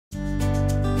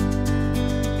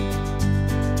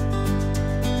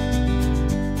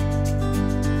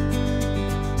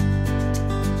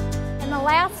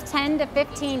10 to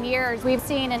 15 years, we've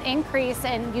seen an increase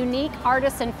in unique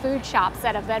artisan food shops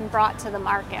that have been brought to the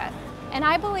market. And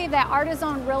I believe that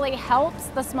Artizone really helps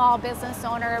the small business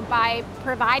owner by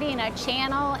providing a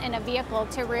channel and a vehicle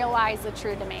to realize the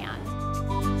true demand.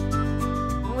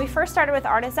 When we first started with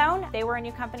Artizone, they were a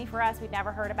new company for us. We'd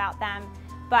never heard about them.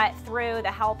 But through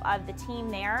the help of the team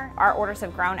there, our orders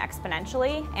have grown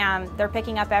exponentially, and they're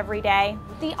picking up every day.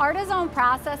 The Artizone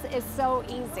process is so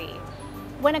easy.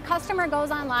 When a customer goes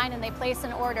online and they place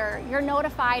an order, you're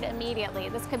notified immediately.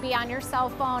 This could be on your cell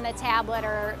phone, a tablet,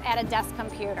 or at a desk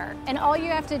computer. And all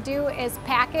you have to do is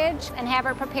package and have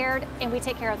it prepared, and we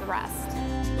take care of the rest.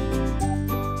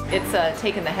 It's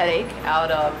taken the headache out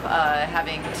of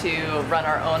having to run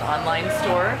our own online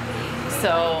store.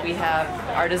 So we have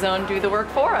Artizone do the work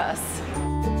for us.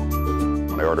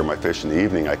 When I order my fish in the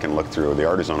evening, I can look through the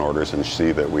Artizone orders and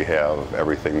see that we have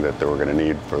everything that we're going to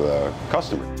need for the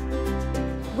customer.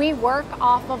 We work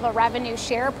off of a revenue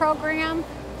share program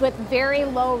with very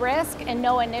low risk and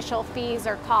no initial fees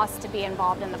or costs to be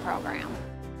involved in the program.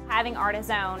 Having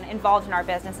Artizone involved in our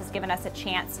business has given us a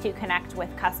chance to connect with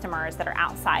customers that are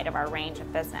outside of our range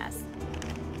of business.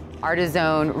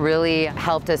 Artizone really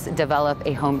helped us develop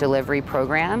a home delivery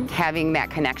program. Having that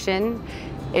connection,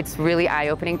 it's really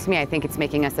eye-opening to me. I think it's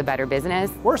making us a better business.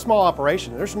 We're a small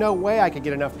operation. There's no way I could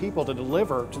get enough people to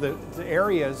deliver to the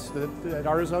areas that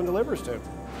Artizone delivers to.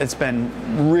 It's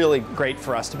been really great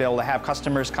for us to be able to have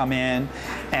customers come in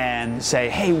and say,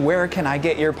 hey, where can I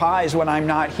get your pies when I'm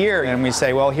not here? And we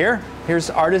say, well, here's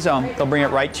Artizone. They'll bring it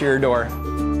right to your door.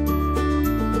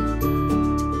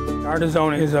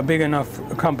 Artizone is a big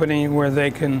enough company where they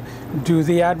can do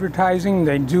the advertising,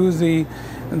 they do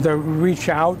the reach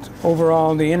out over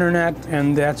all the internet,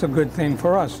 and that's a good thing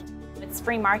for us. It's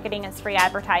free marketing, it's free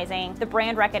advertising. The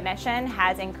brand recognition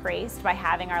has increased by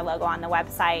having our logo on the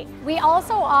website. We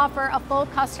also offer a full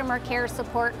customer care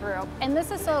support group, and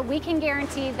this is so we can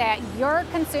guarantee that your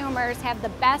consumers have the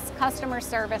best customer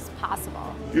service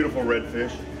possible. Beautiful red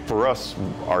fish. For us,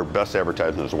 our best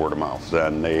advertisement is word of mouth.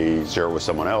 Then they share it with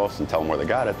someone else and tell them where they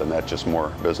got it, then that's just more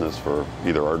business for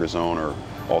either Artizone or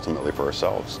ultimately for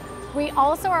ourselves. We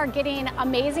also are getting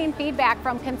amazing feedback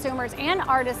from consumers and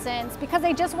artisans because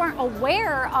they just weren't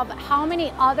aware of how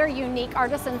many other unique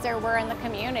artisans there were in the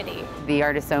community. The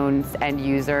Artizone's end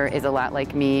user is a lot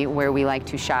like me, where we like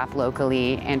to shop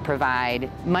locally and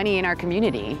provide money in our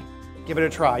community. Give it a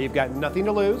try. You've got nothing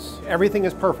to lose. Everything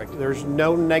is perfect. There's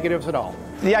no negatives at all.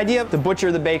 The idea of the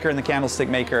butcher, the baker, and the candlestick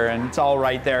maker, and it's all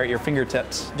right there at your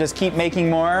fingertips. Just keep making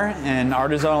more, and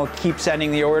Artizone will keep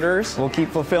sending the orders. We'll keep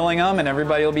fulfilling them, and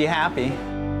everybody will be happy.